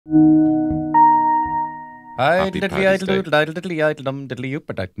Happy Diddly Paddy's idle Day. doodle idle diddly idle dum diddly up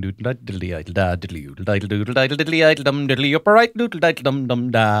diddly doodle diddly idle da diddly doodle idle doodle idle diddly idle dum diddly up right doodle idle dum dum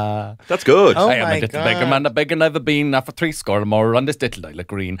da. That's good. Oh I am my a little God. beggar man, a beggar never been. After 3 score or more on this diddle isle of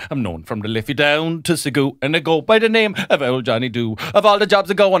green. I'm known from the Liffey down to Sagoo, and I go by the name of old Johnny Doo. Of all the jobs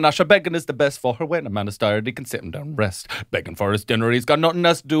I go on, Asher begging is the best for her. When a man is tired, he can sit him down and rest. Begging for his dinner, he's got nothing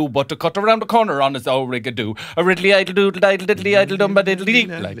else to do but to cut around the corner on his old rigadoo. A riddly idle doodle idle diddly idle dum ba diddly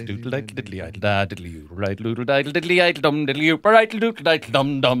idle doodle idle diddly idle da diddly doodle idle doodle idle diddly idle dum diddly up right doodle idle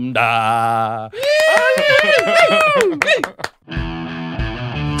dum dum da. Very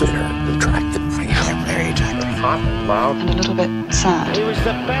attractive. Hot and loud. And a little bit sad. He was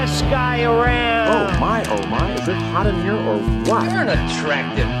the best guy around. Oh my, is it hot in here or what? You're an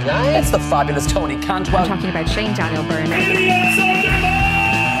attractive guy. It's the fabulous Tony Cantwell. I'm talking about Shane Daniel Byrne.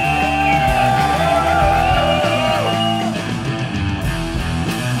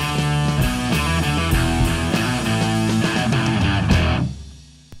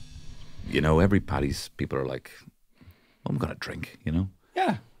 You know, every Paddy's people are like, I'm going to drink, you know?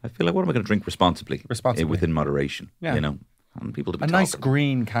 Yeah. I feel like, what am I going to drink responsibly? Responsibly. Within moderation, Yeah. you know? And people to be A nice talking.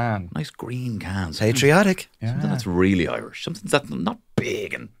 green can. Nice green cans. Patriotic. Something that's really Irish. Something that's not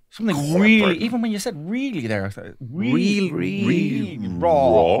big and Something corporate. really, even when you said really there, I thought, really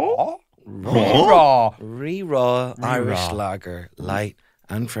raw. Raw. Raw Irish lager, light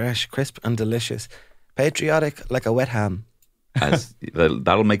and fresh, crisp and delicious. Patriotic like a wet ham. As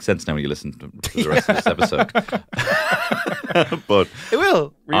that'll make sense now when you listen to the rest of this episode. But It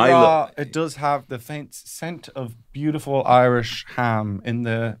will. Raw, it does have the faint scent of beautiful Irish ham in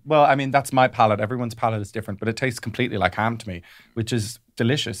the... Well, I mean, that's my palate. Everyone's palate is different, but it tastes completely like ham to me, which is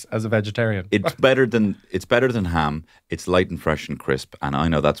delicious as a vegetarian. it's better than ham. It's light and fresh and crisp, and I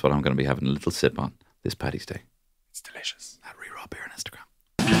know that's what I'm going to be having a little sip on this Paddy's Day. It's delicious. At Raw Beer on Instagram.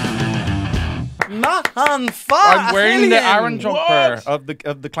 Not on fire. I'm wearing the Hillian. Aaron jumper of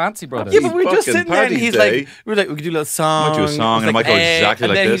the Clancy brothers. Yeah, but we're just Fucking sitting there and Paddy's he's Day. like, we could do a little song. Might do a song and it might go exactly and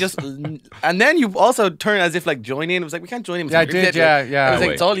like then this. He just, and then you also turn as if like join in. It was like, we can't join in. Yeah, I did, yeah. I was No like,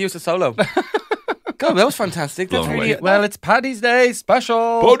 way. it's all you, it's a solo. God, that was fantastic. That's Blown really away. Well, it's Paddy's Day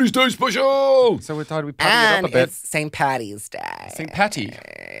special. Paddy's Day special! So we thought we'd paddy it up a bit. St. Paddy's Day. St. Patty.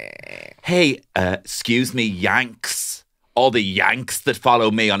 Hey, excuse me, Yanks. All the Yanks that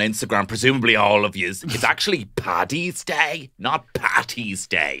follow me on Instagram, presumably all of yous. It's actually Paddy's Day, not Patty's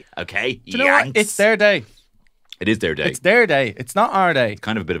Day, okay? Do you know what? It's their day. It is their day. It's their day. It's not our day.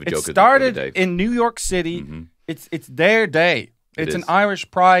 Kind of a bit of a It joke. At the started end of the day. in New York City. It's their day. It It's an is.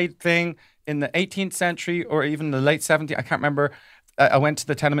 Irish pride thing in the 18th century or even the late 70s. I can't remember. I went to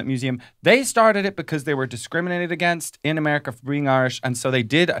the Tenement Museum. They started it because they were discriminated against in America for being Irish. And so they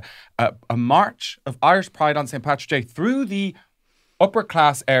did a march of Irish pride on St. Patrick's Day through the upper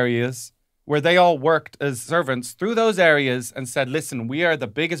class areas where they all worked as servants through those areas and said, listen, we are the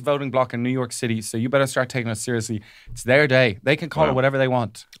biggest voting bloc in New York City, so you better start taking us seriously. It's their day. They can call it whatever they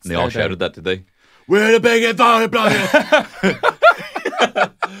want. It's And they all their day. shouted that, did they? We're the biggest voting bloc.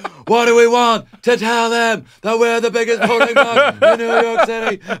 What do we want? To tell them that we're the biggest voting bloc in New York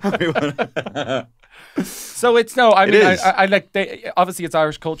City. So it's I mean, is. I like obviously it's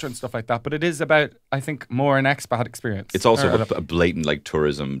Irish culture and stuff like that, but it is about, I think, more an expat experience. It's also Or- a blatant like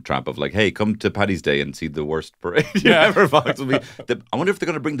tourism trap of like, hey, come to Paddy's Day and see the worst parade you ever found. I wonder if they're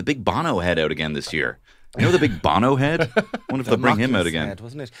going to bring the big Bono head out again this year. You know the big Bono head? I wonder if they'll bring him out again. Head,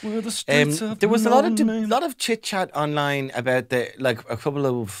 wasn't it? We're the streets of There was a lot of London. lot of chit chat online about like a couple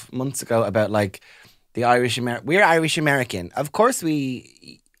of months ago about like the Irish American. We're Irish American. Of course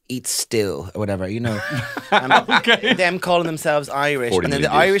we eat stew or whatever, you know. Them calling themselves Irish, 40 and then the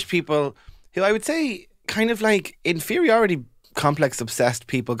million views. Irish people who I would say kind of like inferiority complex obsessed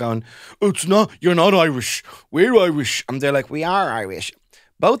people going, it's not, you're not Irish, we're Irish, and they're like, we are Irish.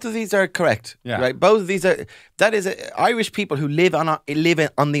 Both of these are correct, Yeah. right? Both of these are. That is Irish people who live on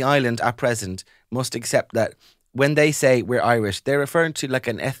the island at present must accept that when they say we're Irish, they're referring to like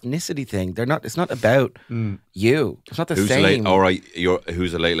an ethnicity thing. They're not. It's not about you. It's not the Who's same. late? All right,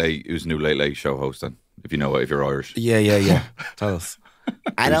 who's a who's a new late late show host then? If you know if you're Irish. Yeah. Tell us.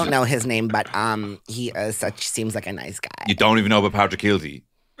 I don't know his name, but he seems like a nice guy. You don't even know about Patrick Kilty,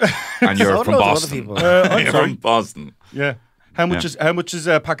 and you're So from do those other Boston. people. You're from Boston. Yeah. How much is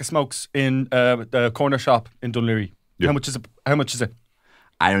a pack of smokes in the corner shop in Dunleary? Yeah. How much is it?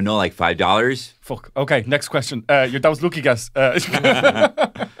 I don't know, like $5. Fuck. Okay, next question. That was lucky guess.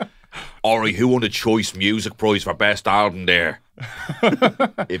 Ori, who won the Choice Music Prize for Best Album there?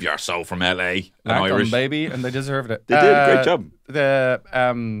 If you're so from LA and Knock on, Irish. baby, and they deserved it. They did a great job.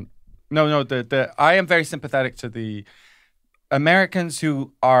 I am very sympathetic to the Americans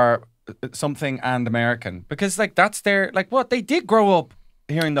who are something and American, because like that's their like what they did grow up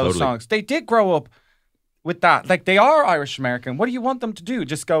hearing those songs. They did grow up with that. Like they are Irish American. What do you want them to do?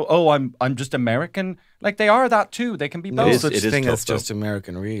 Just go, oh, I'm just American. Like they are that too. They can be both. No such it is thing tough, as just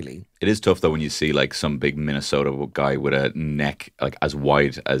American, really. It is tough though when you see like some big Minnesota guy with a neck like as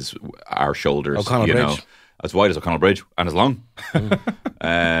wide as our shoulders, O'Connell you know, Bridge. as wide as O'Connell Bridge and as long,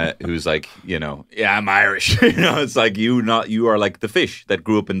 who's like, you know, yeah, I'm Irish. You know, it's like you are like the fish that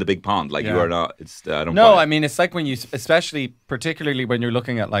grew up in the big pond. Like you are not. It's I don't. No, buy it. I mean it's like when you, especially particularly when you're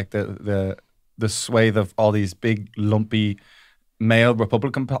looking at like the swathe of all these big lumpy male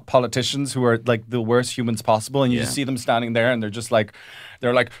Republican politicians who are like the worst humans possible, and you just see them standing there and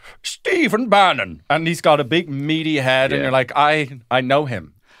they're like Stephen Bannon, and he's got a big meaty head, and you're like, I know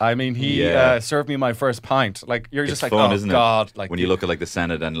him. I mean, he served me my first pint. Like you're just It's like, fun, oh isn't it? God! Like when you look at like the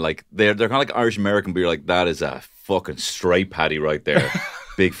Senate and like they're kind of like Irish American, but you're like, that is a fucking straight Paddy right there.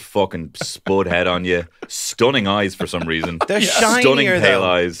 Big fucking spud head on you, stunning eyes for some reason. They're shinier, stunning pale though.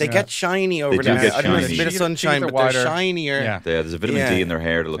 eyes. They get shiny over They do there. get I don't know, shiny. a bit of sunshine, Teeth but are they're wider. shinier. Yeah. There's a vitamin D in their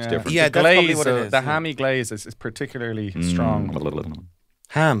hair that looks different. Yeah, the that's probably glaze, what it is. the hammy glaze is particularly strong.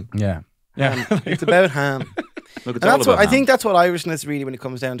 Ham. Yeah. It's about ham. Look, it's And all that's about what I ham. think. That's what Irishness really, when it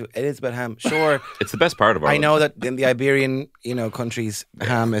comes down to it, is about ham. Sure, It's the best part of I Ireland. know that in the Iberian, countries,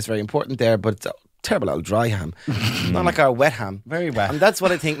 ham is very important there, but it's a terrible old dry ham, not like our wet ham. Very wet. And that's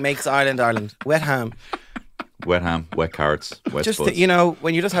what I think makes Ireland. Wet ham. Wet ham, wet carrots, wet Just spuds.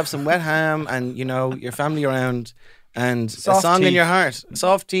 when you just have some wet ham and your family around and Soft a song in teeth. your heart,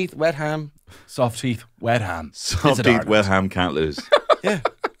 soft teeth, wet ham. Soft teeth, wet ham. Soft Visit teeth, Ireland. wet ham can't lose. Yeah,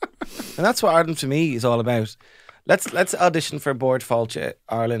 and that's what Ireland to me is all about. Let's audition for Board Fáilte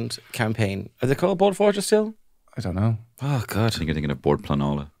Ireland campaign. Is it called Board Fáilte still? I don't know. Oh God, I think you're thinking of Board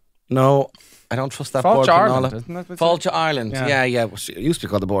Planola. no, I don't trust that Fáilte Board Ireland, Fáilte. isn't it? Fáilte Ireland, Yeah. yeah. Well, it used to be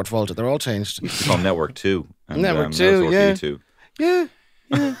called the Board Fáilte. They're all changed. It's called Network 2. And, Network now 2, it's yeah. RTE 2.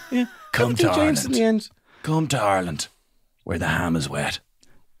 Yeah. Come to Everything changed in the end. Come to Ireland, where the ham is wet.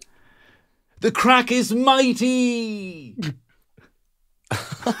 The crack is mighty.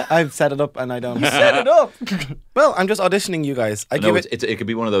 I've set it up and I don't. Set it up. Well, I'm just auditioning you guys. I No, give it could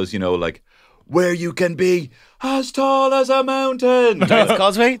be one of those, like, where you can be as tall as a mountain. Giant's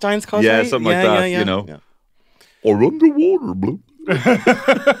Causeway. Yeah, something like that, Yeah. Or underwater, blue.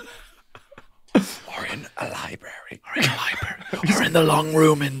 Or in a library. Or in the long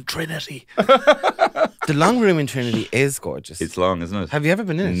room in Trinity. The long room in Trinity is gorgeous. It's long, isn't it? Have you ever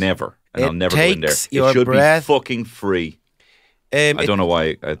been in it? Never. And It I'll never go in there. takes your It should breath. be fucking free. I don't know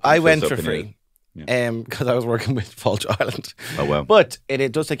why. I went feel for so free. opinionated. Because I was working with Fáilte Ireland. Oh, wow. But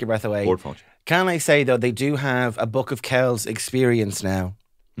it does take your breath away. Board Fáilte. Can I say, though, they do have a Book of Kells experience now.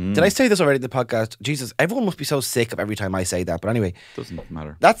 Did I say this already in the podcast? Jesus, everyone must be so sick of every time I say that. But anyway, Doesn't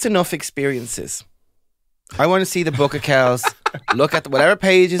matter. that's enough experiences. I want to see the Book of Kells. Look at whatever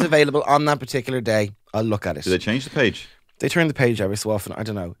page is available on that particular day. I'll look at it. Do they change the page? They turn the page every so often. I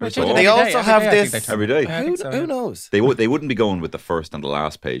don't know. change it They every also have this. Every day. I think so, Who yeah. knows? They wouldn't be going with the first and the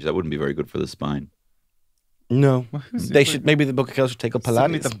last page. That wouldn't be very good for the spine. No. They should. Maybe the Book of Kells should take up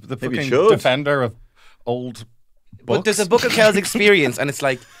Suddenly Pilates. the Maybe it fucking should. defender of old books. But there's a Book of Kells experience, and it's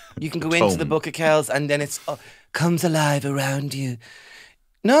like you can go into the Tome. Book of Kells, and then it's comes alive around you.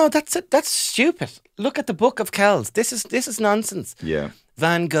 No, that's it. That's stupid. Look at the Book of Kells. This is nonsense. Yeah.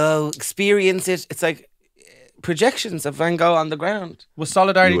 Van Gogh, experience it. It's like projections of Van Gogh on the ground. Was You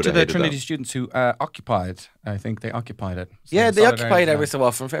solidarity would to have the hated Trinity that. students who occupied. I think they occupied it. So Yeah, they solidarity, occupy it yeah. every so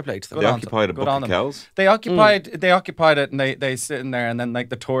often. Fair play to them. They on occupied a them. Book Good on of them. Kells. They occupied it, and they sit in there, and then like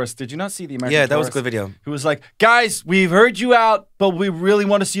the tourists. Did you not see the American? Yeah, that was a tourist good video. Who was like, "Guys, we've heard you out, but we really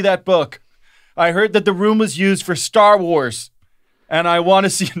want to see that book. I heard that the room was used for Star Wars, and I want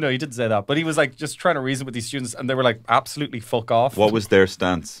to see." No, he didn't say that, but he was like just trying to reason with these students, and they were like, "Absolutely fuck off." What was their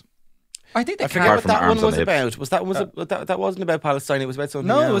stance? I think they I forget can't. what from that one Arms on was the Hips. about. Was that wasn't about Palestine? It was about something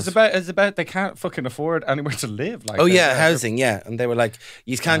No, else. it was about they can't fucking afford anywhere to live. Like, Oh yeah, they're- housing. Yeah, and they were like,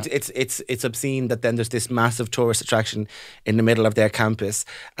 you can't. It's obscene that then there's this massive tourist attraction in the middle of their campus,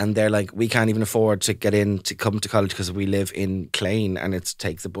 and they're like, we can't even afford to get in to come to college because we live in Clane, and it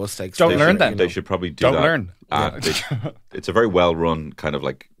takes a bus. Don't They learn should- then. They should probably do Don't that. learn. It's a very well run kind of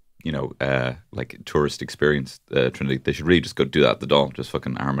like like tourist experience. Trinity. They should really just go do that at the Dáil. Just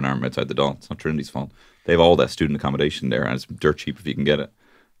fucking arm in arm outside the Dáil. It's not Trinity's fault. They have all that student accommodation there, and it's dirt cheap if you can get it.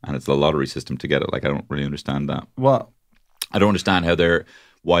 And it's a lottery system to get it. Like I don't really understand that. Well, I don't understand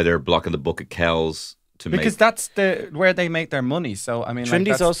why they're blocking the Book of Kells to because make. that's where they make their money. So I mean,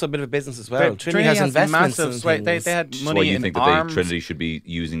 Trinity's like, that's, also a bit of a business as well. they- Trinity has investments. massive and sway. They things. had So money you in think arms. that Trinity should be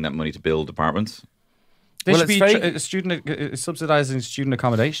using that money to build apartments? They Well, should be it's very- subsidizing student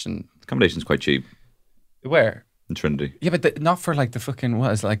accommodation. Accommodation's quite cheap Where? in Trinity. Yeah, but not for like the fucking,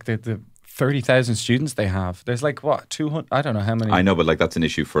 what is like the 30,000 students they have. There's like, what, 200? I don't know how many. I know, but like that's an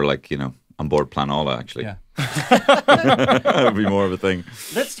issue for like, you know, on board Planola, actually. Yeah. That would be more of a thing.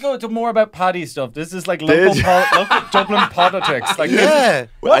 Let's go to more about Paddy stuff. This is like local Dublin politics. Like, Yeah.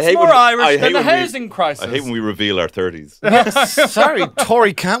 what's more Irish than the housing crisis? I hate when we reveal our 30s. Sorry,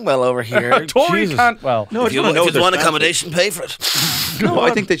 Tory Cantwell over here. Tory Jesus. Cantwell. No, If you want accommodation, pay for it. No,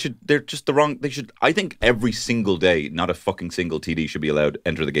 I think they're just the wrong. I think every single day, not a fucking single TD should be allowed to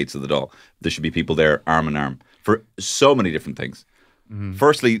enter the gates of the Dáil. There should be people there arm in arm for so many different things.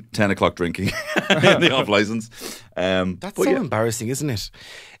 Firstly, 10 o'clock drinking in the off license. That's so embarrassing, isn't it?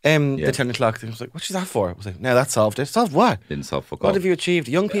 The 10 o'clock thing was like, what's that for? I was like, no, that solved it. Solved what? Didn't solve fuck What all. have you achieved?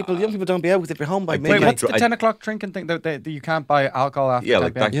 Young people don't be out if you're home by Wait, Wait, midnight. what's the 10 o'clock drinking thing that you can't buy alcohol after 10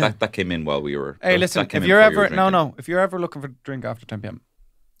 like p.m.? that came in while we were. Hey, that listen, came if in you're before you were ever drinking. if you're ever looking for a drink after 10 p.m.,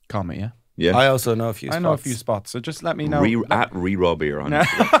 call me, yeah? Yeah. I also know a few spots. I know a few spots, so just let me know. At Re-Raw Beer on No,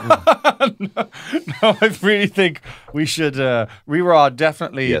 I really think we should Re-Raw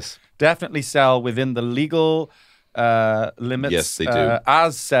definitely sell within the legal limits. Yes, they do.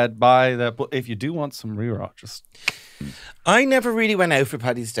 As said by the. But if you do want some Re-Raw, just I never really went out for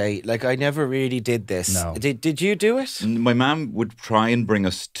Paddy's Day. Like, I never really did this. No. Did you do it? My mum would try and bring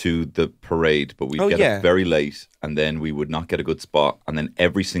us to the parade, but we'd get up very late and then we would not get a good spot. And then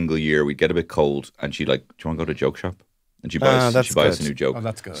every single year we'd get a bit cold and she'd like, do you want to go to a joke shop? And she'd buy us a new joke. Oh,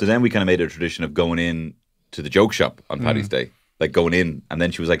 that's good. So then we kind of made it a tradition of going in to the joke shop on Paddy's Day. Like going in. And then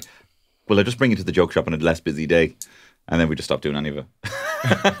she was like, well, I'll just bring you to the joke shop on a less busy day. And then we just stopped doing any of it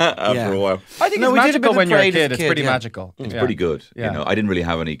after a while. I think No, it's we did a bit magical of when you're a parade as a kid. It's kid, pretty yeah. magical. It's pretty good. Yeah. You know, I didn't really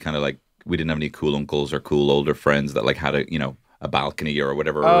have any kind of like, we didn't have any cool uncles or cool older friends that like had a balcony or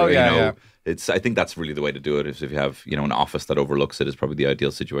whatever. Oh, or, yeah, yeah. I think that's really the way to do it. Is if you have, an office that overlooks it is probably the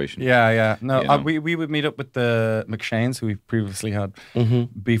ideal situation. Yeah. No, You know? we would meet up with the McShanes, who we previously had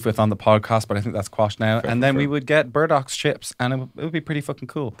beef with on the podcast, but I think that's quashed now. And then we would get Burdock's chips, and it would be pretty fucking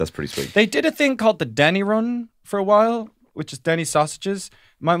cool. That's pretty sweet. They did a thing called the Denny Run for a while, which is Denny sausages.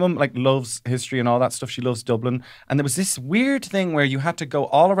 My mum loves history and all that stuff. She loves Dublin, and there was this weird thing where you had to go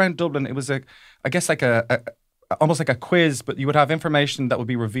all around Dublin. It was almost like a quiz, but you would have information that would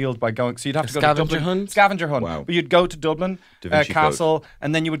be revealed by going. So you'd have to go to scavenger Dublin. hunt? Scavenger hunt. Wow. But you'd go to Dublin Da Vinci Castle,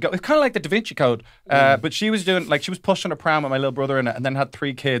 and then you would go. It's kind of like the Da Vinci Code, but she was doing she was pushing a pram with my little brother in it, and then had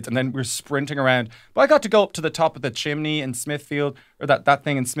 3 kids, and then we were sprinting around. But I got to go up to the top of the chimney in Smithfield, or that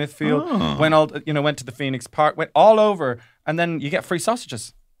thing in Smithfield. Went to the Phoenix Park, went all over, and then you get free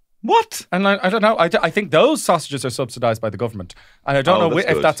sausages. What? And I don't know. I think those sausages are subsidised by the government, and I don't know that's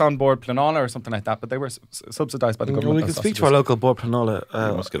if good. that's on board Planola or something like that. But they were subsidised by the government. We could those speak to our sausages. local board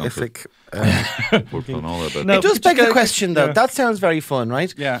Planola. must get on If to it, We're putting all about No. it does just beg the go- question, though. yeah. That sounds very fun,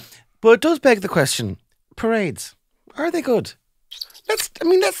 right? Yeah. But it does beg the question: parades, are they good? Let's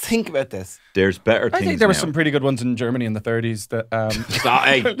think about this. There's better things. I think there were now. some pretty good ones in Germany in the 30s. That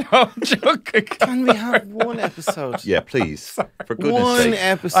Hey. no, I'm joking. Can we have one episode? Yeah, please. For goodness One sake.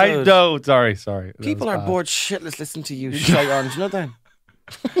 episode. I know. Sorry. That People was are bad. bored shitless listening to you shite on. Do you know that?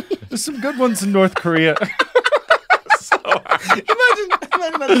 There's some good ones in North Korea. Imagine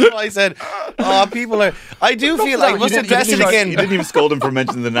that's what I said. Oh, people are. I do feel like I must address it You again. didn't even scold him for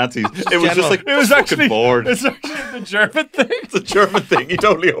mentioning the Nazis. It was just like, It was fucking actually bored. It's actually the German thing. It's a German thing. You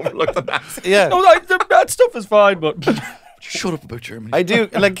totally overlooked the Nazis. Yeah. No, that stuff is fine, but Shut up about Germany. I do.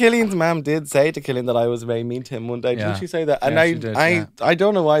 Like Killian's mum did say to Killian that I was very mean to him one day. Yeah. Didn't she say that? And Yeah, she did, yeah. I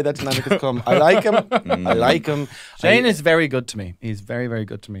don't know why that dynamic has come. I like him. I like him. Shane is very good to me. He's very, very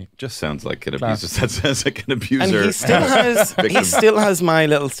good to me. Just Sounds like an Class. abuser. That sounds like an and abuser. he Victim. still has my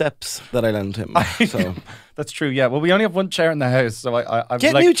little steps that I lent him. So that's true. Yeah. Well, we only have one chair in the house, so I'm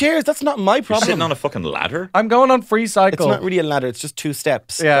get like, new chairs. That's not my You're problem. sitting on a fucking ladder. I'm going on free It's cycle. not really a ladder. It's just 2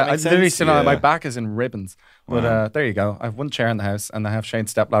 steps. Yeah, That I'm makes literally sense? sitting on it. My Yeah. back is in ribbons. But there you go. I have one chair in the house, and I have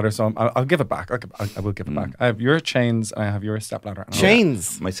Shane's stepladder, so I'll give it back. I will give it back. I have your chains, and I have your stepladder. and I'll-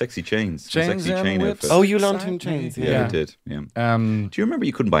 Chains. My sexy chains. Chains My sexy and chain whips. outfit. Oh, you loaned him Exactly. chains. Yeah, Yeah. I did. Yeah. Um, Do you remember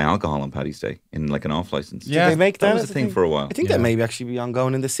you couldn't buy alcohol on Paddy's Day in like an off license? Yeah. Did they make that, That was as a thing for a while. I think that may actually be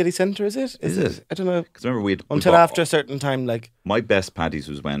ongoing in the city centre. Is it? Is it? I don't know. Because remember we Until bought- after a certain time, like My best Paddy's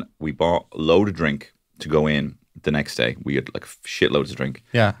was when we bought a load of drink to go in the next day. We had like shitloads of drink.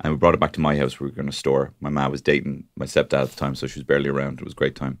 Yeah. And we brought it back to my house. We were going to store. My ma was dating my stepdad at the time, so she was barely around. It was a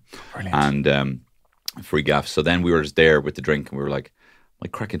great time. Brilliant. And free gaff. So then we were just there with the drink and we were like,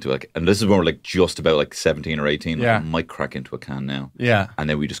 might crack into and this is when we're like just about like 17 or 18. Yeah. Like, might crack into a can now. Yeah. And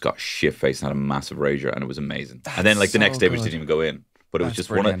then we just got shit faced and had a massive rager and it was amazing. And then like the next day we just didn't even go in. But it was That's just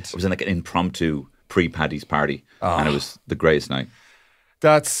brilliant. it was in like an impromptu pre-Paddy's party, and it was the greatest night.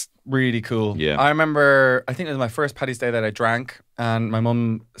 That's really cool. Yeah. I remember, I think it was my first Paddy's Day that I drank, and my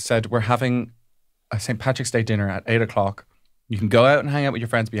mum said, we're having a St. Patrick's Day dinner at 8 o'clock. You can go out and hang out with your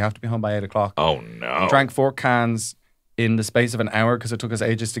friends, but you have to be home by 8 o'clock. Oh, no. Drank 4 cans in the space of an hour because it took us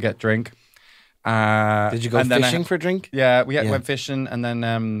ages to get drink. Did you go fishing for a drink? Yeah, we went fishing and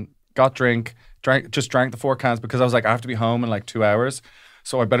then got drank the 4 cans because I was like, I have to be home in like 2 hours.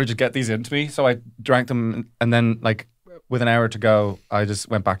 So I better just get these into me. So I drank them, and then like with an hour to go, I just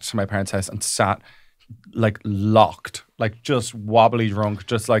went back to my parents' house and sat like locked, like just wobbly drunk,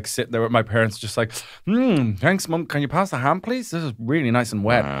 just like sitting there with my parents, just like, thanks, Mum. Can you pass the ham, please? This is really nice and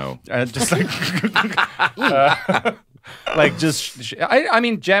wet. Wow. Just like, like just, I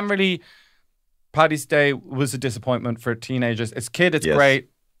mean, generally, Paddy's Day was a disappointment for teenagers. As a kid, it's great.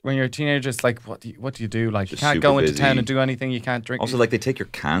 When you're a teenager, it's like, what do you do? Like, Just you can't super go into busy. town and do anything. You can't drink. Also, like, they take your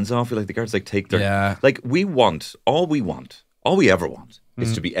cans off. Like, the guards, like, take their... Yeah. Like, all we ever want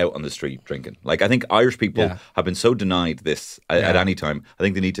is to be out on the street drinking. Like, I think Irish people have been so denied this at any time. I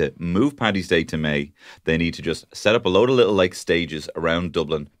think they need to move Paddy's Day to May. They need to just set up a load of little, like, stages around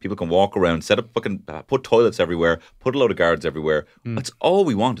Dublin. People can walk around, set up fucking... put toilets everywhere, put a load of guards everywhere. That's all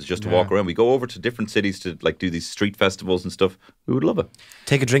we want, is just to walk around. We go over to different cities to, like, do these street festivals and stuff. We would love it.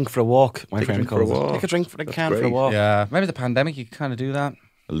 Take a drink for a walk, my Take a friend drink for a calls it. walk. Take a drink for a That's can for a great. walk. Yeah, maybe the pandemic, you could kind of do that.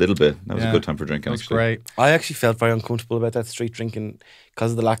 A little bit. That was a Yeah. good time for drinking, That's actually. great. I actually felt very uncomfortable about that street drinking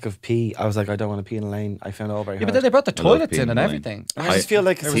because of the lack of pee. I was like, I don't want to pee in a lane. I found it all very Yeah, hard. but then they brought the I love toilets peeing in and in the lane. everything. I just feel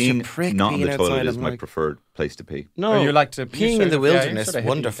like it's such a Peeing prick not in peeing the toilet outside. is I'm my like, preferred place to pee. no, Oh, you like to peeing in the wilderness, hippie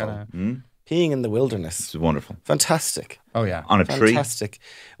wonderful. kinda- Peeing in the wilderness, It's wonderful. fantastic, Oh yeah, On a tree. fantastic.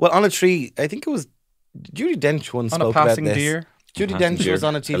 Well, on a tree, I think it was Judy Dench once on a spoke about passing this. deer. Judy Passing Dench deer, was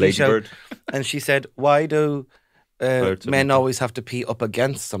on a a TV show, ladybird. and she said, "Why do Birds of men a- always have to pee up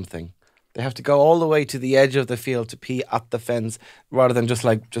against something? They have to go all the way to the edge of the field to pee at the fence, rather than just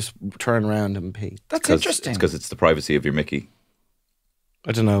turn around and pee." That's It's interesting. because it's the privacy of your Mickey.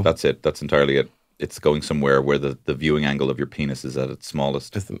 I don't know. That's it. That's entirely it. It's going somewhere where the viewing angle of your penis is at its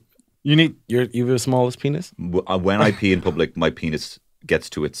smallest. You need. You have the smallest penis. When I pee in public, my penis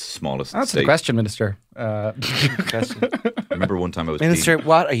gets to its smallest Answer the state. question, Minister. Question. I remember one time I was Minister, peeing.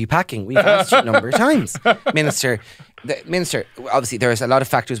 what are you packing? We've asked you a number of times. Minister, obviously there's a lot of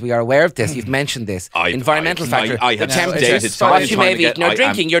factors. We are aware of this. You've mentioned this. Environmental factor. I have the temperature. dated so What many you times may to be get- I am-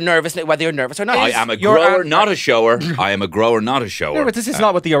 drinking, you're nervous, whether you're nervous or not. I am a Your grower, an- not a shower. I am a grower, not a shower. No, but this is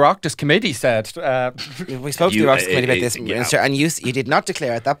not what the Oireachtas committee said. We spoke to You- the Oireachtas committee about this, yeah. Minister, and you did not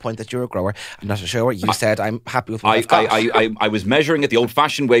declare at that point that you're a grower and not a shower. You said, I'm happy with what I've got. I was measuring it the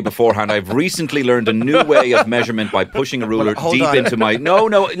old-fashioned way beforehand. I've recently learned a new way of measurement by pushing a ruler hold deep on. into my. No,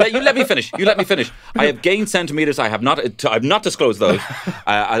 you let me finish. You let me finish. I have gained centimeters. I've not disclosed those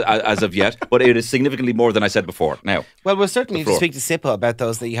as of yet, but it is significantly more than I said before. Now, Well, we'll certainly need to floor. speak to SIPA about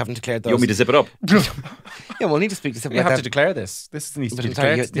those that you haven't declared those. you want me to zip it up? Yeah, we'll need to speak to SIPA You about have to that. declare this. This needs to But be I'm sorry,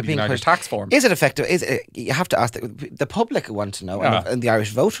 declared. you're It's to be being an Irish pushed. tax form. Is it effective? You have to ask the public want to know, and the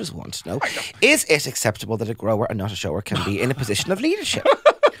Irish voters want to know. Is it acceptable that a grower and not a shower can be in a position of leadership?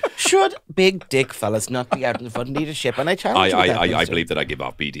 Should big dick fellas not be out in the front of leadership? And I challenge you with that, I Minister. believe that I give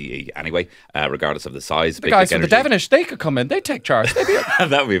off BDE anyway, regardless of the size. The guys from the Devonish, they could come in. They take charge. They'd be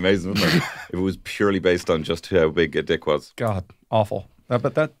That would be amazing, wouldn't it? If it was purely based on just how big a dick was. God, awful.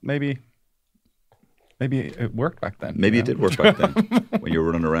 But that maybe it worked back then. Maybe you it know? did work back then when you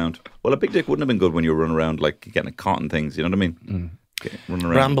were running around. Well, a big dick wouldn't have been good when you were running around like getting caught in things. You know what I mean? Running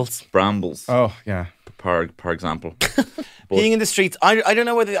around. Brambles. Oh yeah. For example. Peeing in the streets. I don't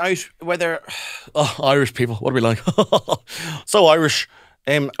know whether Irish people. What are we like? So Irish.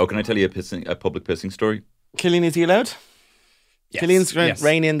 Oh, can I tell you a public pissing story? Killian, is he allowed? Killian's going to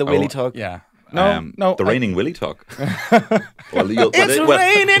rein in the willy talk. Yeah. No. The raining willy talk. Well, It's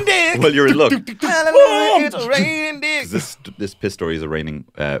raining dick. Well, you're in luck. Hallelujah, it's raining dick. This piss story is a raining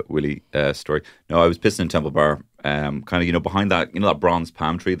willy story. No, I was pissing in Temple Bar, kind of behind that that bronze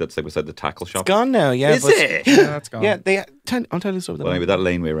palm tree that's like beside the tackle shop. It's gone now, yeah. Is it? Yeah, that's gone. Yeah, I'll tell you the story. Well, anyway, that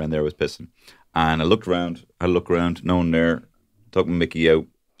laneway around there I was pissing, and I looked around. No one there. Took Mickey out.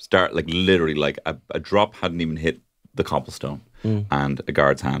 Literally a drop hadn't even hit the cobblestone, and a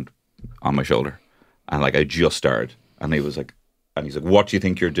guard's hand on my shoulder, and I just started, and he's like, "What do you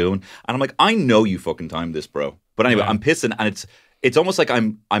think you're doing?" And I'm like, "I know you fucking timed this, bro." But anyway, I'm pissing, and it's almost like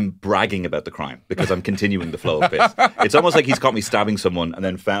I'm bragging about the crime because I'm continuing the flow of piss. It's almost like he's caught me stabbing someone and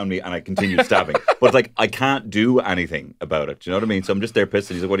then found me and I continued stabbing. But it's like I can't do anything about it. Do you know what I mean? So I'm just there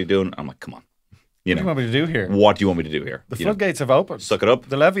pissing. He's like, "What are you doing?" I'm like, "Come on." What do you want me to do here? What do you want me to do here? The floodgates have opened. Suck it up.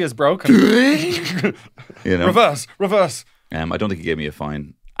 The levee is broken. You know? Reverse. I don't think he gave me a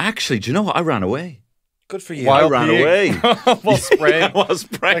fine. Actually, do you know what? I ran away. Good for you. While I ran peeing. away. While spraying. While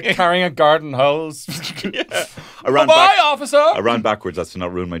spraying. Like carrying a garden hose. I ran Bye, back. officer. I ran backwards. That's to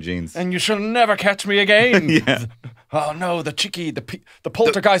not ruin my jeans. And you shall never catch me again. Yeah. Oh no, the chickie, the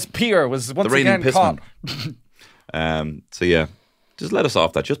poltergeist peer was once The reigning again caught. pissman. So yeah, just let us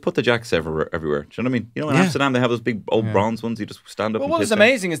off that. Just put the jacks everywhere. Do you know what I mean? You know, in Amsterdam they have those big old bronze ones. You just stand up. Well, and what was piss in.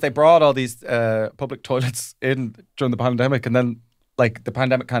 amazing is they brought all these public toilets in during the pandemic, and then like the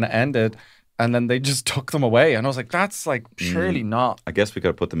pandemic kind of ended, and then they just took them away, and I was like, that's like surely not. I guess we got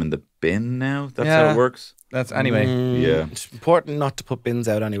to put them in the bin now. That's Yeah. how it works. That's anyway. Yeah. It's important not to put bins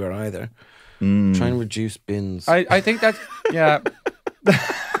out anywhere either. Try and reduce bins. I think that yeah.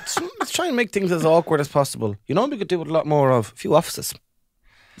 Let's try and make things as awkward as possible. You know what we could do with a lot more of? A few offices.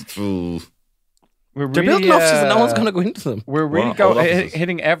 Ooh. We're They're really, building offices and no one's going to go into them. We're really Well, all offices.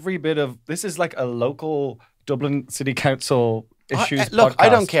 hitting every bit of this is like a local Dublin City Council issues. Look, I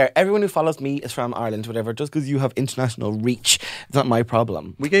podcast. don't care. Everyone who follows me is from Ireland, whatever. Just because you have international reach, it's not my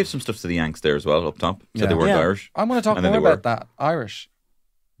problem. We gave some stuff to the Yanks there as well up top. Said they weren't Yeah. Irish. I want to talk And then more they were. about that. Irish.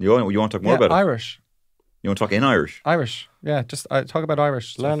 You want to talk more about it? Irish. You want to talk in Irish? Irish. Yeah, just talk about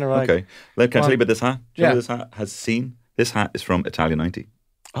Irish. stuff. Learn right. Okay. Can I tell you about this hat? Do you know Yeah. what this hat has seen? This hat is from Italia 90.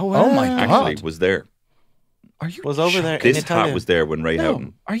 Oh, wow. Oh my God. Actually, was there. Are you Was over there in This Italia. hat was there when Ray No,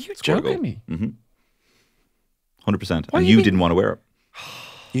 Houghton are you scored a goal. joking me? 100%. What And do you you didn't want to wear it.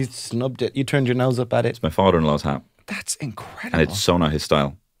 You snubbed it. You turned your nose up at it. It's my father-in-law's hat. That's incredible. And it's so not his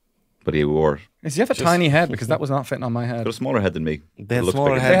style. But he wore it. Does he have a tiny head? Because that was not fitting on my head. Got a smaller head than me. They had Looks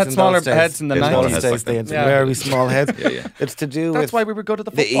smaller bigger. heads. They had in smaller those days. heads in the They had smaller 90s. heads Those back days, they then. had Yeah. very small heads. Yeah. It's to do That's with why we would go to the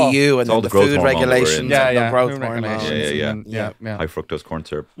the football. EU and all then the the growth food hormone we're in. regulations Yeah, and yeah. the growth Food hormones. regulations. Yeah. And then- yeah. High fructose corn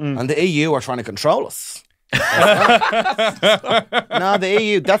syrup. And the EU are trying to control us. No, the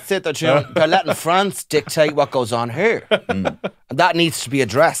EU, that's it. They're letting France dictate what goes on here. And that needs to be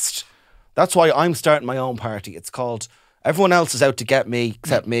addressed. That's why I'm starting my own party. It's called Everyone Else Is Out to Get Me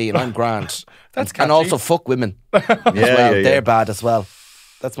Except Me, and I'm grand. That's and catchy. also fuck women as well. yeah. They're bad as well.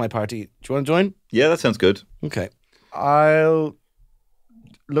 That's my party. Do you want to join? Yeah, that sounds good. Okay. I'll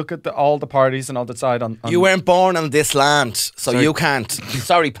look at all the parties and I'll decide on You weren't born on this land, so you can't.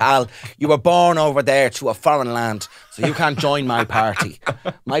 Sorry, pal. You were born over there to a foreign land, so you can't join my party.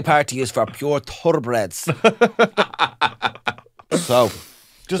 My party is for pure thoroughbreds. So,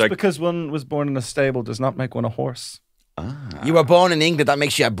 just Like- because one was born in a stable does not make one a horse. you were born in England, that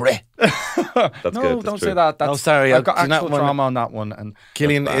makes you a Brit. That's No, good. That's don't true. say that. That's, No, sorry, I've got do you not actual wanna- trauma on that one. And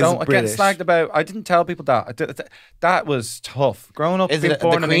Killian is I British. get slagged about. I didn't tell people that. That was tough. Growing up, Is being it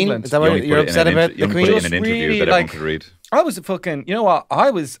born the in Queen? England. Is that You what only you're put it in upset an about? inter- you The only put it Queen? in an interview Really, that everyone like- could read. I was a fucking. You know what? I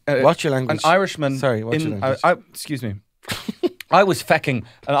was. What's your language? An Irishman. Sorry, what's your language? Excuse me. I was fecking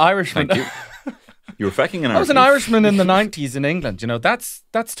an Irishman. Thank you. You were fecking an I was an Irishman. Irishman in the 90s in England. You know, that's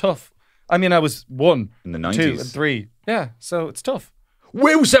tough. I mean, I was 1, In the 2, 90s. and 3. Yeah, so it's tough.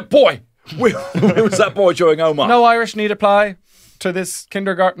 Where was that boy? Where was that boy during Omar? No Irish need apply to this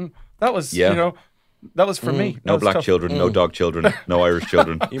kindergarten. That was, Yeah. you know, that was for me. That No was black tough. children, no dog children, no Irish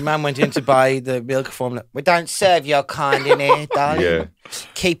children. Your man went in to buy the milk formula. We don't serve your kind in here, darling. Yeah.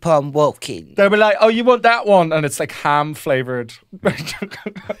 Keep on walking. They were like, "Oh, you want that one?" And it's like ham flavored,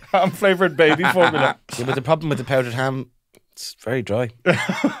 ham flavored baby formula. Yeah, but the problem with the powdered ham, it's very dry.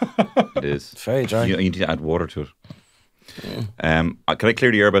 It is. It's very dry. You need to add water to it. Can I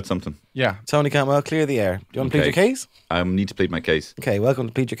clear the air about something? Yeah, Tony Cantwell, clear the air. Do you want to plead Okay. your case? I need to plead my case. Okay, welcome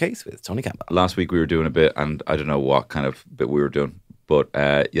to Plead Your Case with Tony Cantwell. Last week we were doing a bit, and I don't know what kind of bit we were doing, but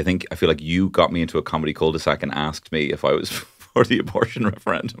I feel like you got me into a comedy cul-de-sac and asked me if I was for the abortion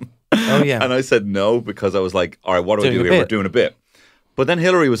referendum. Oh, yeah. And I said no because I was like, all right, what do I Doing do a here? We're bit. doing a bit. But then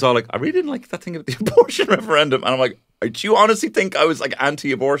Hilary was all like, I really didn't like that thing about the abortion referendum. And I'm like, do you honestly think I was like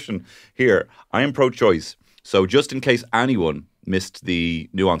anti-abortion here? I am pro-choice. So just in case anyone missed the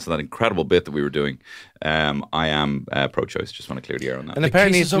nuance of that incredible bit that we were doing, I am pro-choice. Just want to clear the air on that. And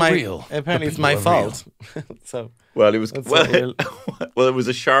apparently cases it's are my real. apparently The it's my people are fault. So Well, it was That's well, not real. well, it was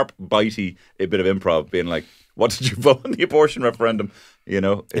a sharp, bitey bit of improv, being like, "What did you vote in the abortion referendum?" You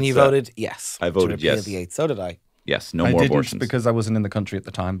know, and you it's, voted yes. I to voted repeal yes. The 8th. So did I. yes, no I more didn't abortions. because I wasn't in the country at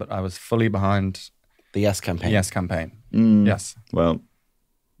the time, but I was fully behind The yes campaign. the Yes campaign. Mm. Yes. Well,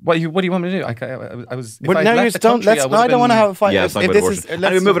 What do you want me to do? I was. If But I now left you're the don't. country, Let's. would've I don't want to been- have a fight. yeah, If- it's not if about this abortion. is- Anyway,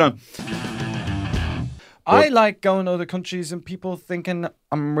 let's- moving on. I like going to other countries and people thinking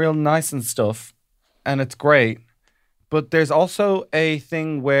I'm real nice and stuff, and it's great. But there's also a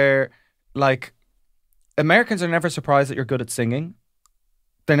thing where, like, Americans are never surprised that you're good at singing.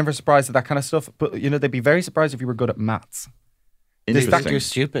 They're never surprised at that kind of stuff. But, you know, they'd be very surprised if you were good at maths. They think Interesting. you're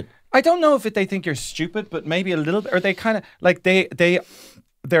stupid. I don't know if they think you're stupid, but maybe a little bit. Or they kind of, like,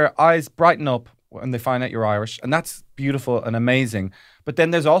 their eyes brighten up when they find out you're Irish, and that's beautiful and amazing. But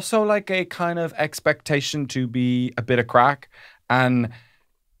then there's also like a kind of expectation to be a bit of crack. And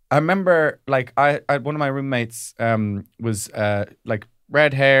I remember like I one of my roommates was like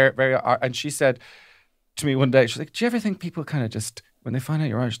red hair, and she said to me one day, she's like, "Do you ever think people kind of just when they find out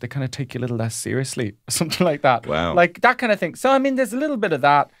you're Irish, they kind of take you a little less seriously or something like that?" Wow. Like that kind of thing. So I mean, there's a little bit of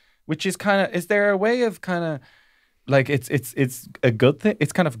that, which is kind of. Is there a way of kind of like it's a good thing?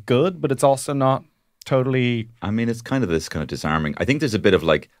 It's kind of good, but it's also not totally. I mean, it's kind of this kind of disarming. I think there's a bit of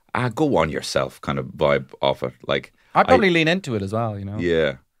like, go on yourself kind of vibe off it. Like I'd probably lean into it as well, you know.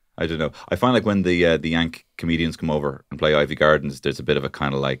 Yeah. I don't know. I find like when the Yank comedians come over and play Ivy Gardens, there's a bit of a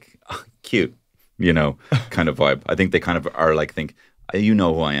kind of like cute, you know, kind of vibe. I think they kind of are like think, you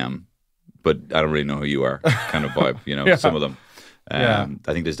know who I am, but I don't really know who you are kind of vibe, you know, Yeah. some of them. I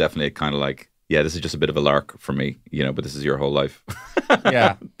think there's definitely a kind of like, yeah, this is just a bit of a lark for me, you know, but this is your whole life.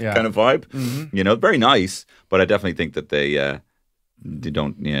 Yeah. Kind of vibe. Mm-hmm. You know, very nice, but I definitely think that they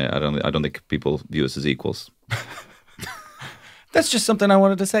don't, I don't think people view us as equals. That's just something I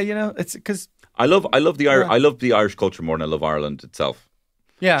wanted to say, you know. It's because I love the Irish culture more than I love Ireland itself.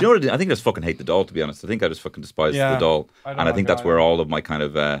 yeah, Do you know what I think I just fucking hate the doll, to be honest. I think I just fucking despise Yeah. the doll. I don't And I think like that's it where either. all of my kind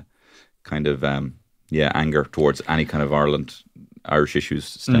of anger towards any kind of Irish issues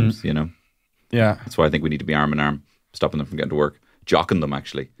stems, you know. yeah. That's why I think we need to be arm in arm, stopping them from getting to work. Jocking them,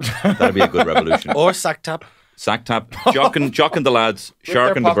 actually. That'd be a good revolution. Or sack tap. Sack tap, jocking the lads,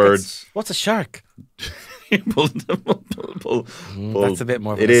 sharking the pockets. birds. What's a shark? pull. That's a bit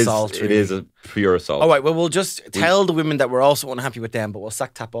more of an It is. assault, It really. is a pure assault. All right, well, we'll just tell the women that we're also unhappy with them, but we'll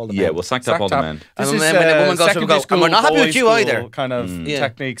sack tap all the men. Yeah, we'll sack tap all the men. This And is then when a woman goes, secondary we'll go, "And we're not happy with boys' you school either." Kind of Yeah.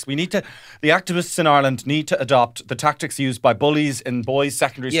 techniques. We need to. The activists in Ireland need to adopt the tactics used by bullies in boys'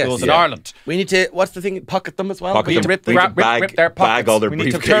 secondary Yes. schools in Yeah. Ireland. We need to, what's the thing, pocket them as well? Pocket We need them. to rip We them. need to rip their bag all their pockets. We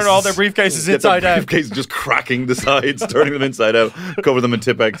need to briefcases. turn all their briefcases Get inside their out. briefcases just cracking the sides, turning them inside out, cover them in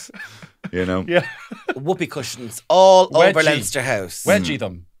Tipex. You know? Yeah, Whoopee cushions all over Wedgie. Leinster House. wedgie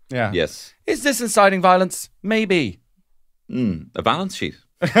them. Yeah. Yes. Is this inciting violence? Maybe. A balance sheet.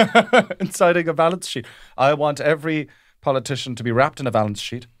 Inciting a balance sheet. I want every politician to be wrapped in a balance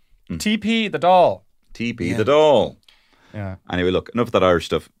sheet. TP the doll. TP the doll. Yeah. Anyway, look, enough of that Irish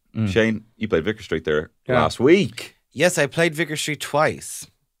stuff. Shane, you played Vicar Street there Yeah. last week. Yes, I played Vicar Street twice.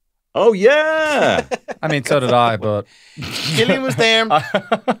 Oh, yeah. I mean, so did I, but Killian was there.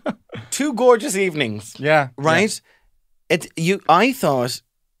 2 gorgeous evenings. yeah. Right? I thought,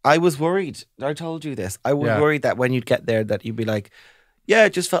 I was worried. I told you this. I was Yeah. worried that when you'd get there that you'd be like, yeah,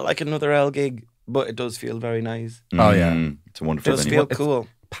 it just felt like another L gig, but it does feel very nice. Oh, yeah. It's a It wonderful does venue. feel cool.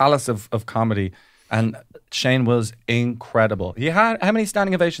 Palace of comedy. And Shane was incredible. How many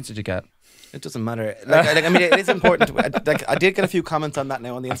standing ovations did you get? It doesn't matter. I mean, it is important. I did get a few comments on that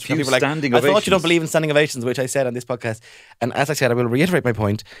now on the Instagram. few People were like, standing I thought you ovations. don't believe in standing ovations, which I said on this podcast. And as I said, I will reiterate my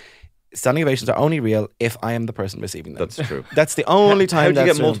point. Standing ovations are only real if I am the person receiving them. That's true. That's the only time How did you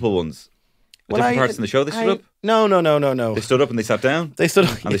that's get real. multiple ones? At Well, different parts in the show they stood up? No. They stood up and they sat down? They stood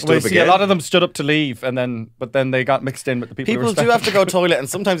up. And they stood Well, up see, again? a lot of them stood up to leave, but then they got mixed in with the people. People who were do have to standing. go toilet, and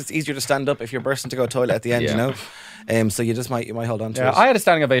sometimes it's easier to stand up if you're bursting to go toilet at the end, Yeah. you know. So you might hold on to Yeah, it. I had a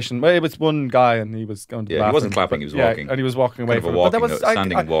standing ovation. Well, it was one guy, and he was going to the Yeah, he bathroom. wasn't clapping, he was walking. and he was walking away Kind of a from it. But that walking, was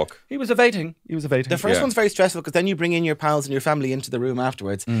standing walk. He was evading. The first Yeah. one's very stressful because then you bring in your pals and your family into the room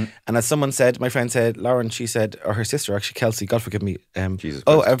afterwards. Mm. And as someone said, my friend said, Lauren, she said, or her sister actually, Kelsey, God forgive me. Jesus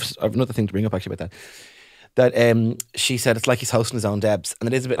oh, Christ. I've another thing to bring up actually about that. That she said it's like he's hosting his own Debs, and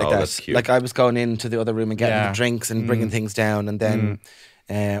it is a bit like Oh, that. that's cute. Like I was going into the other room and getting Yeah. the drinks and bringing things down, and then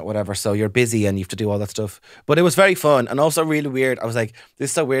whatever. So you're busy and you have to do all that stuff. But it was very fun and also really weird. I was like,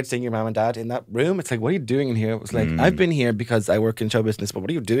 this is so weird seeing your mom and dad in that room. It's like, what are you doing in here? It was like, I've been here because I work in show business, but what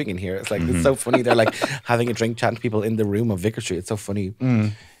are you doing in here? It's like, it's so funny. They're like having a drink, chatting to people in the room of Vicar Street. It's so funny.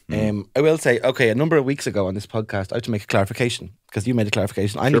 I will say, okay, a number of weeks ago on this podcast, I have to make a clarification because you made a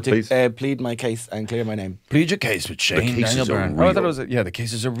clarification. I need please. to plead my case and clear my name. Plead your case with Shane cases Daniel are Byrne. Oh, I thought real. it was the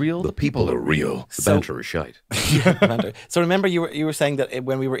cases are real. The People are real. The So- banter is shite. So remember you were saying that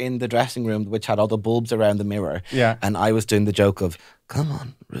when we were in the dressing room, which had all the bulbs around the mirror, Yeah. and I was doing the joke of, come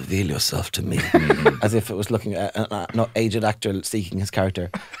on, reveal yourself to me, as if it was looking at an aged actor seeking his character.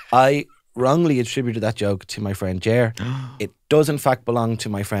 I wrongly attributed that joke to my friend Jer. It does in fact belong to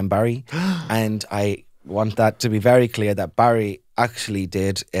my friend Barry, and I want that to be very clear that Barry actually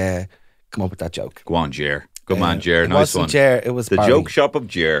did come up with that joke. Go on, Jer. Good man, Jer. It Nice wasn't one. Jer, it was The Barry. joke shop of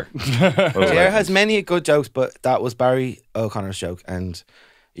Jer. Jer has many good jokes, but that was Barry O'Connor's joke, and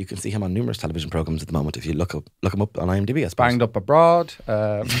You can see him on numerous television programs at the moment if you look him up on IMDb, I suppose. Banged Up Abroad.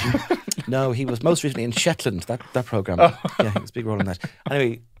 No, he was most recently in Shetland, that program. Yeah, he was a big role in that.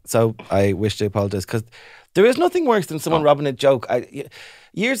 Anyway, so I wish to apologise because there is nothing worse than someone robbing a joke.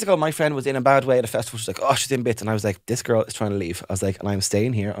 Years ago, my friend was in a bad way at a festival. She's like, oh, she's in bits. And I was like, this girl is trying to leave. I was like, and I'm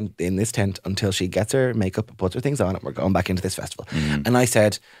staying here in this tent until she gets her makeup, puts her things on, and we're going back into this festival. And I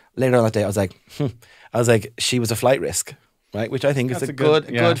said, later on that day, I was like, she was a flight risk. Right, which I think is a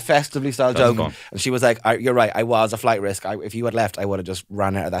good festively style joke. Fun. And she was like, "You're right, I was a flight risk. If you had left, I would have just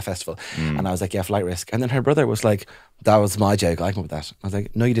ran out of that festival." And I was like, "Yeah, flight risk." And then her brother was like, "That was my joke. I came up with that." I was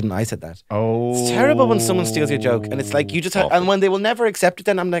like, "No, you didn't. I said that." Oh, it's terrible when someone steals your joke, and it's like you just have, and when they will never accept it,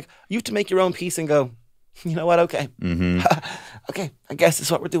 then I'm like, you have to make your own peace and go, you know what? Okay, okay, I guess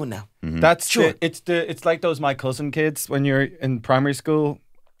it's what we're doing now. That's sure. It's like those my cousin kids when you're in primary school.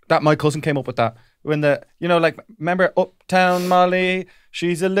 That my cousin came up with that. When remember Uptown Molly,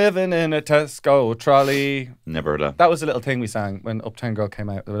 she's a living in a Tesco trolley. Never heard that. That was a little thing we sang when Uptown Girl came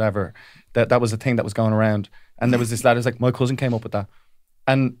out, or whatever. That was a thing that was going around. And there was this lad who's like, my cousin came up with that.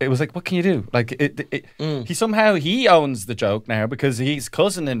 And it was like, what can you do? Like, he owns the joke now because his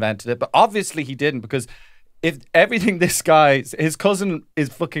cousin invented it, but obviously he didn't because if everything his cousin is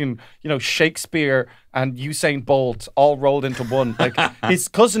fucking, Shakespeare and Usain Bolt all rolled into one. Like, his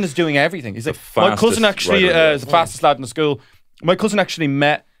cousin is doing everything. He's like, my cousin actually is the fastest lad in the school. My cousin actually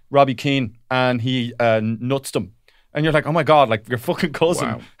met Robbie Keane and he nutsed him. And you're like, oh my God, like your fucking cousin.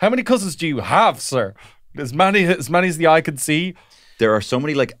 Wow. How many cousins do you have, sir? As many as the eye can see. There are so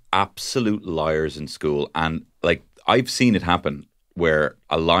many like absolute liars in school, and like I've seen it happen. Where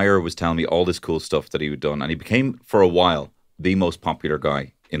a liar was telling me all this cool stuff that he had done, and he became for a while the most popular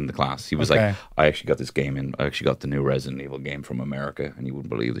guy in the class. He was like, I actually got this game in. I actually got the new Resident Evil game from America, and you wouldn't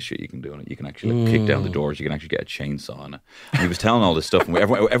believe the shit you can do in it. You can actually kick down the doors. You can actually get a chainsaw on it. And he was telling all this stuff, and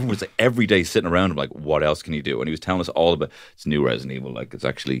everyone was like every day sitting around him like, what else can you do? And he was telling us all about it's new Resident Evil. Like it's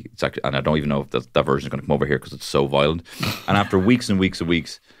actually, and I don't even know if that version is going to come over here because it's so violent. And after weeks and weeks and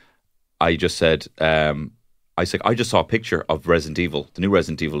weeks, I just said. I said, I just saw a picture of Resident Evil, the new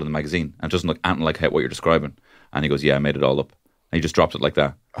Resident Evil in the magazine, and it doesn't look anything like what you're describing. And he goes, yeah, I made it all up. And he just dropped it like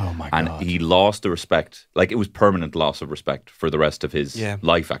that. Oh my God. And he lost the respect. Like, it was permanent loss of respect for the rest of his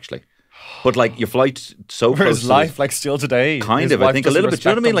life, actually. But, like, your flight's so close his life, like, still today. Kind of, I think, a little bit. Do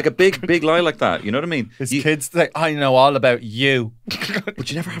you know what I mean? Like, a big lie like that. You know what I mean? His kids, like, I know all about you. But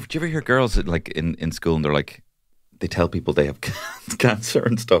do you ever hear girls, like, in school, and they're like, they tell people they have cancer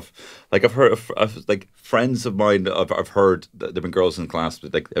and stuff. Like I've heard, like friends of mine, I've heard that there've been girls in class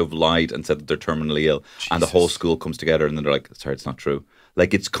that have lied and said that they're terminally ill, and the whole school comes together, and then they're like, "Sorry, it's not true."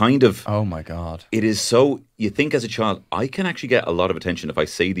 Like it's kind of. Oh my God! It is so. You think as a child, I can actually get a lot of attention if I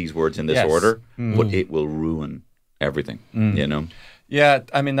say these words in this order, but it will ruin everything. You know. Yeah,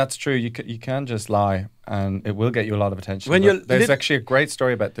 I mean that's true. You can just lie, and it will get you a lot of attention. There's actually a great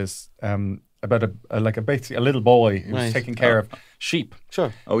story about this. About basically a little boy who was taking care of sheep.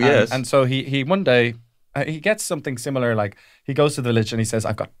 Sure. Oh yes. And so he one day he gets something similar. Like he goes to the village and he says,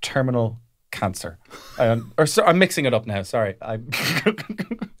 "I've got terminal cancer." I'm mixing it up now. Sorry.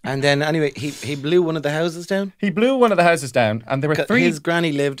 And then anyway, he blew one of the houses down. He blew one of the houses down, and there were his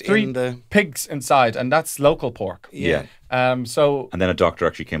granny lived in the pigs inside, and that's local pork. Yeah. So and then a doctor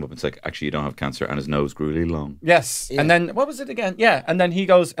actually came up and said, actually, you don't have cancer, and his nose grew really long. Yes. Yeah. And then what was it again? Yeah. And then he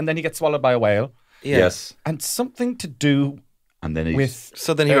goes, and then he gets swallowed by a whale. Yeah. Yes. And something to do. And then he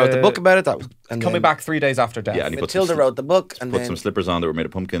wrote the book about it. That was coming back 3 days after death. Yeah, and Matilda wrote the book, and put some slippers on that were made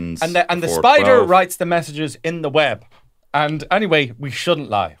of pumpkins. And the spider 12. writes the messages in the web. And anyway, we shouldn't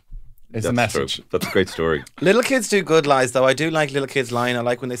lie. Is the message. True. That's a great story. Little kids do good lies, though. I do like little kids lying. I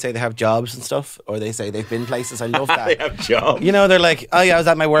like when they say they have jobs and stuff, or they say they've been places. I love that. They have jobs. You know, they're like, "Oh yeah, I was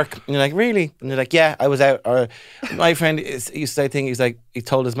at my work," and you're like, "Really?" And they're like, "Yeah, I was out." Or my friend used to say a thing. He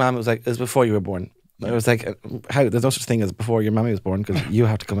told his mom, it was before you were born. I was like, "How? There's no such thing as before your mommy was born because you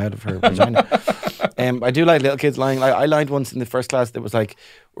have to come out of her vagina." I do like little kids lying. I lied once in the first class. That was like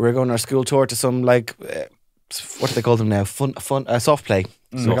we were going on our school tour to some like what do they call them now? Soft play.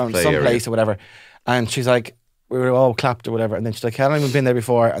 So we're going to some place or whatever. And she's like, we were all clapped or whatever. And then she's like, haven't even been there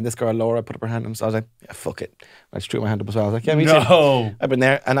before. And this girl, Laura, put up her hand. And so I was like, yeah, fuck it. I just threw my hand up as well. I was like, yeah, me too. I've been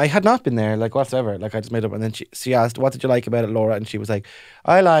there. And I had not been there, like whatsoever. Like I just made up. And then she asked, what did you like about it, Laura? And she was like,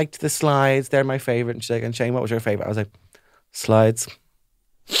 I liked the slides. They're my favourite. And she's like, and Shane, what was your favourite? I was like, slides.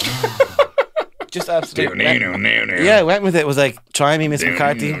 Just absolutely. Yeah, went with it. It was like, try me, Miss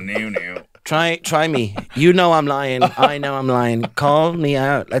McCarthy. Try me. You know I'm lying. I know I'm lying. Call me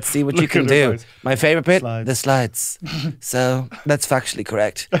out. Let's see what you can do. My favorite bit, the slides. So that's factually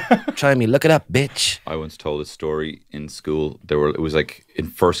correct. Try me. Look it up, bitch. I once told a story in school. It was like in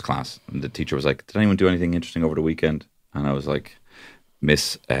first class, and the teacher was like, "Did anyone do anything interesting over the weekend?" And I was like,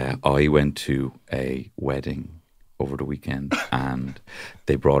 "Miss, I went to a wedding over the weekend, and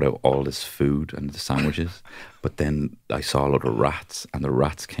they brought out all this food and the sandwiches, but then I saw a lot of rats, and the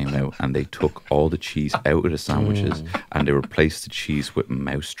rats came out and they took all the cheese out of the sandwiches and they replaced the cheese with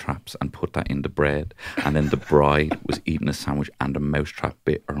mouse traps and put that in the bread, and then the bride was eating a sandwich and the mouse trap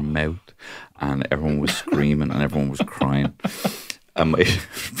bit her mouth, and everyone was screaming and everyone was crying, and my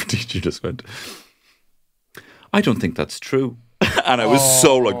teacher just went, I don't think that's true. And I was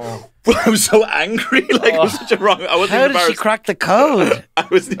so like, I was so angry. Like, it was such a wrong. I wasn't How embarrassed. did she crack the code? I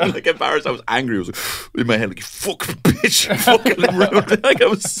wasn't even like embarrassed. I was angry. I was like, in my head, like, you fucking bitch, you fucking ruined it. Like, I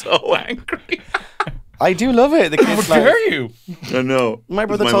was so angry. I do love it. The kids How dare you? I know. My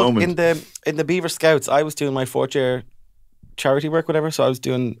brother It's told moment. in the Beaver Scouts. I was doing my 4th year charity work, whatever. So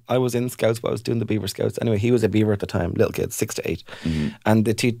I was in Scouts, but I was doing the Beaver Scouts. Anyway, he was a beaver at the time, little kid, 6 to 8, and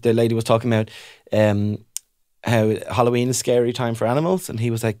the lady was talking about how Halloween is a scary time for animals, and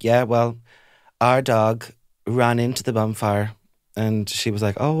he was like, yeah, well, our dog ran into the bonfire, and she was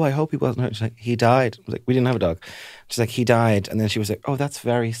like, oh, I hope he wasn't hurt. She's like, he died. I was like, we didn't have a dog. She's like, he died. And then she was like, oh, that's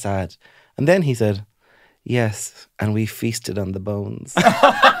very sad. And then he said, yes, and we feasted on the bones.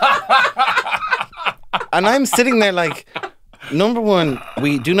 And I'm sitting there like, number one,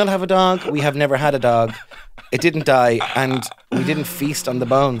 we do not have a dog. We have never had a dog. It didn't die, and we didn't feast on the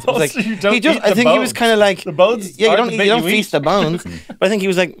bones. It was like, So you don't he just, eat I the think he was bones. kind of like, The bones yeah, are the bit you don't you feast eat. the bones. But I think he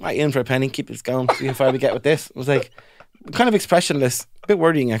was like, right, in for a penny, keep this going, see how far we get with this. It was like, kind of expressionless, a bit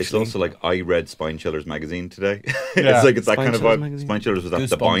worrying It's actually. also like, I read Spine Chillers magazine today. Yeah. It's that Spine kind of Chillers vibe. magazine. Spine Chillers was at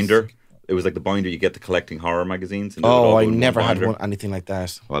the Goosebumps. binder. It was like the binder you get to collecting horror magazines. And they would all Oh, go I in one never had binder. anything like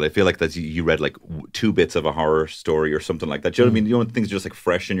that. Well, I feel like that's you read like 2 bits of a horror story or something like that. Do you know what I mean? You know, things are just like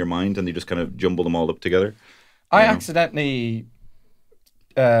fresh in your mind, and you just kind of jumble them all up together. I You know? accidentally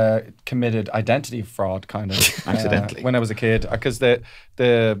committed identity fraud, kind of Accidentally. when I was a kid, because I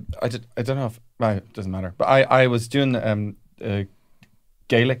don't know if it doesn't matter, but I was doing a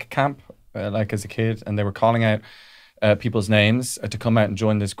Gaelic camp like as a kid, and they were calling out people's names to come out and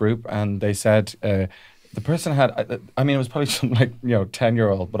join this group, and they said the person had I mean, it was probably some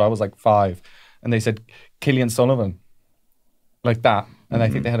 10-year-old, but I was like 5, and they said Killian Sullivan, like that. And I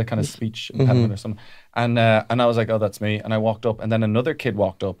think they had a kind of speech impediment or something. And I was like, oh, that's me. And I walked up, and then another kid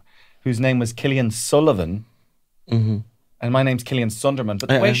walked up whose name was Killian Sullivan. And my name's Killian Sundermann. But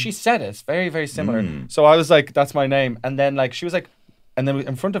the way she said it's very, very similar. So I was like, that's my name. And then she was like, and then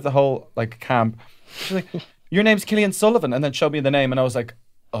in front of the whole camp, she was like, your name's Killian Sullivan. And then showed me the name. And I was like,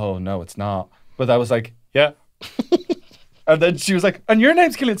 oh, no, it's not. But I was like, yeah. And then she was like, and your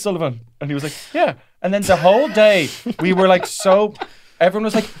name's Killian Sullivan. And he was like, yeah. And then the whole day we were like everyone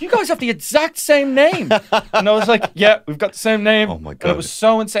was like, you guys have the exact same name. And I was like, yeah, we've got the same name. Oh my And God. it was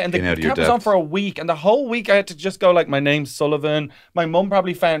so insane. And the Getting out of your camp was on depth. for a week. And the whole week I had to just go like, my name's Sullivan. My mum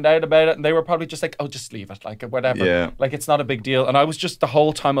probably found out about it. And they were probably just like, oh, just leave it. Like, whatever. Yeah. Like, it's not a big deal. And I was just, the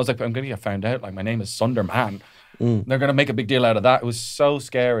whole time I was like, I'm going to get found out. Like, my name is Sundermann. They're going to make a big deal out of that. It was so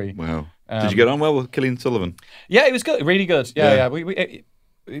scary. Wow. Did you get on well with Killian Sullivan? Yeah, it was good. Really good. Yeah, Yeah. yeah.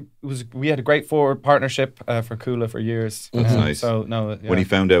 We had a great forward partnership for Kula for years. That's nice. So no, yeah. When he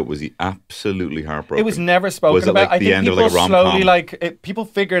found out, was he absolutely heartbroken? It was never spoken Was it about. like the end of like a slowly, rom-com? like people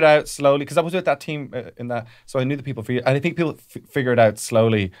figured out slowly, because I was with that team in that, so I knew the people. And I think people figured out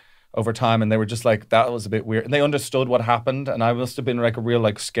slowly over time, and they were just like, that was a bit weird, and they understood what happened. And I must have been like a real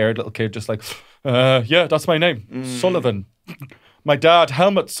like scared little kid, just like, yeah, that's my name, Sullivan. My dad,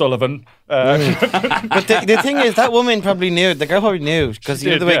 Helmut Sullivan. But the thing is, that woman probably knew. The girl probably knew, because you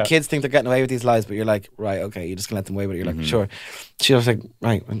know did, the way yeah. kids think they're getting away with these lies, but you're like, right, okay, you're just gonna let them away with it. You're like, sure. She was like,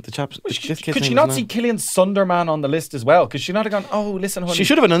 right, the chap. This kid's Could name she is not see Killian Sundermann on the list as well? Could she not have gone, oh, listen, honey. She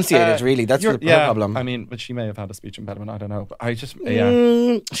should have enunciated. Really, that's you're- her yeah, problem. I mean, but she may have had a speech impediment. I don't know. But I just,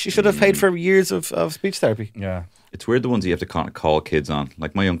 yeah. She should have paid for years of speech therapy. Yeah. It's weird, the ones you have to kind of call kids on.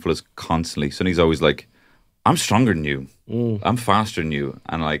 Like my young fella's constantly, so he's always like, I'm stronger than you. I'm faster than you.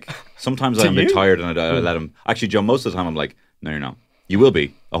 And like, sometimes I'm a bit you? tired and I let him. Actually, Joe, most of the time I'm like, no, you're not. You will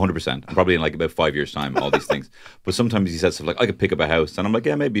be 100%. I'm probably in like about 5 years' time, all these things. But sometimes he says stuff like, I could pick up a house. And I'm like,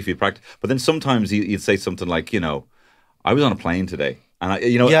 yeah, maybe if you practice. But then sometimes he'd say something like, I was on a plane today. And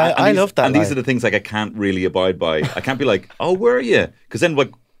Yeah, I love that And these line. are the things like I can't really abide by. I can't be like, oh, where are you? Because then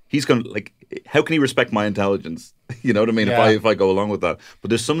like, he's going to, like, how can he respect my intelligence? You know what I mean? Yeah. If I go along with that. But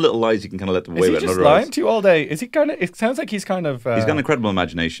there's some little lies you can kind of let them away Is he with. just and other lying lies. to you all day? Is he kind of? It sounds like he's kind of. He's got an incredible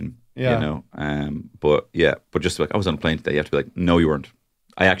imagination, Yeah. you know. But just like, I was on a plane today. You have to be like, no, you weren't.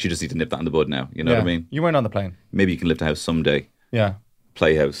 I actually just need to nip that in the bud now. You know what I mean? You weren't on the plane. Maybe you can lift a house someday. Yeah.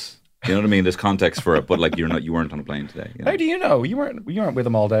 Playhouse. You know what I mean? There's context for it, but like you weren't on a plane today. You know? How do you know? You weren't with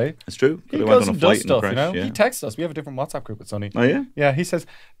him all day. It's true. He Could have goes went on and a flight does and stuff, crashed, you know? yeah. He texts us. We have a different WhatsApp group with Sonny. Oh yeah? Yeah, he says,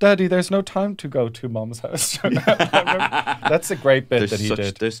 Daddy, there's no time to go to Mom's house. That's a great bit that he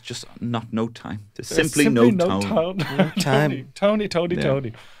did. There's just no time. There's There's simply no tone. Time.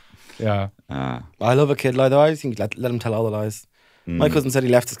 Tony. Yeah. I love a kid lie though. I think let him tell all the lies. My cousin said he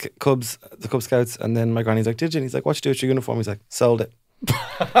left the Cub Scouts, and then my granny's like, "Did you?" And he's like, "What'd you do with your uniform?" He's like, "Sold it."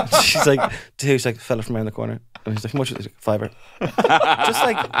 She's like, "Dude," she's like, "Fella from around the corner," and he's like, "How much?" He's like, "5." Just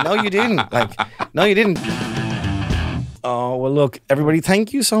like, no, you didn't. Like, no, you didn't. Oh well, look, everybody,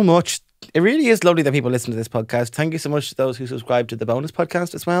 thank you so much. It really is lovely that people listen to this podcast. Thank you so much to those who subscribe to the bonus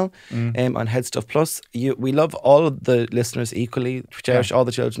podcast as well, on HeadStuff Plus. We love all of the listeners equally. Cherish all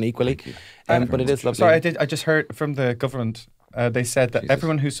the children equally. But it is lovely. Sorry, I just heard from the government. They said that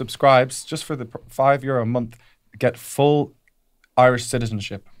everyone who subscribes just for the €5 a month get full Irish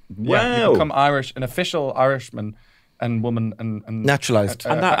citizenship. Yeah, you Wow. become Irish, an official Irishman and woman and Naturalised.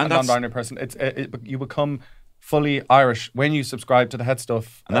 a non-binary person. You become fully Irish when you subscribe to the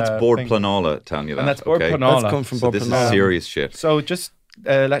HeadStuff. And that's Board thing. Planola telling you that. And that's Board okay? Planola. That's come from So Bob this is Planola. serious shit. So just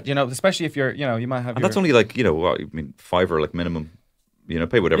let you know, especially if you're, you might have. And that's only like, what, I mean, $5 like minimum.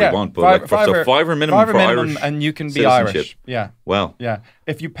 Pay whatever you want, but five- like fiver- $5 minimum for Irish and you can be citizenship. Irish. Yeah, Well, yeah.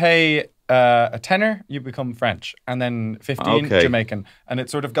 If you pay a tenner, you become French, and then 15 Okay. Jamaican, and it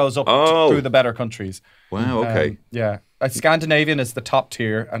sort of goes up Oh. through the better countries. wow, okay. Yeah, Scandinavian is the top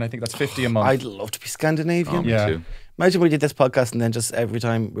tier, and I think that's 50 a month. I'd love to be Scandinavian. Me yeah. too. Imagine we did this podcast and then just every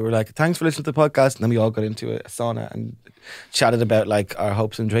time we were like, "Thanks for listening to the podcast," and then we all got into a sauna and chatted about like our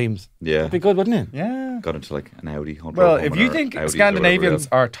hopes and dreams. Yeah. It'd be good, wouldn't it? Yeah. Got into like an Audi. Well, if you think Scandinavians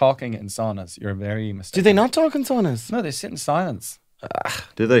are talking in saunas, you're very mistaken. Do they not talk in saunas? No, they sit in silence.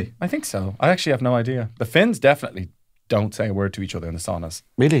 Do they? I think so. I actually have no idea. The Finns definitely don't say a word to each other in the saunas.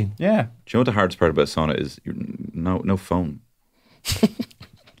 Really? Yeah. Do you know what the hardest part about sauna is? No phone.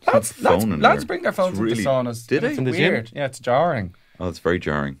 Lads phone in lads there. bring their phones It's into really- saunas. Did It's they? In the gym? weird. Yeah, it's jarring. Oh, it's very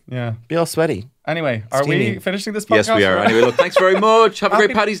jarring. Yeah. Be all sweaty. Anyway, are we Steamy. finishing this podcast? Yes, we are. Anyway, look, thanks very much. Have a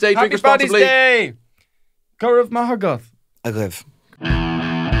great Paddy's Day. Drink Happy Paddy's responsibly. Day! Gaurav Mahargath. I live.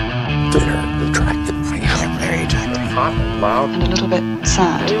 Very attractive. Very attractive. Hot and loud. And a little bit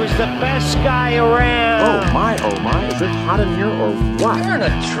sad. He was the best guy around. Oh my, is it hot in here or what? You're an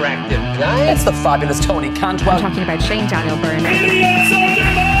attractive guy. It's the fabulous Tony Cantwell. I'm talking about Shane Daniel Byrne. Killian,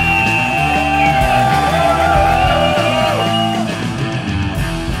 Sundermann!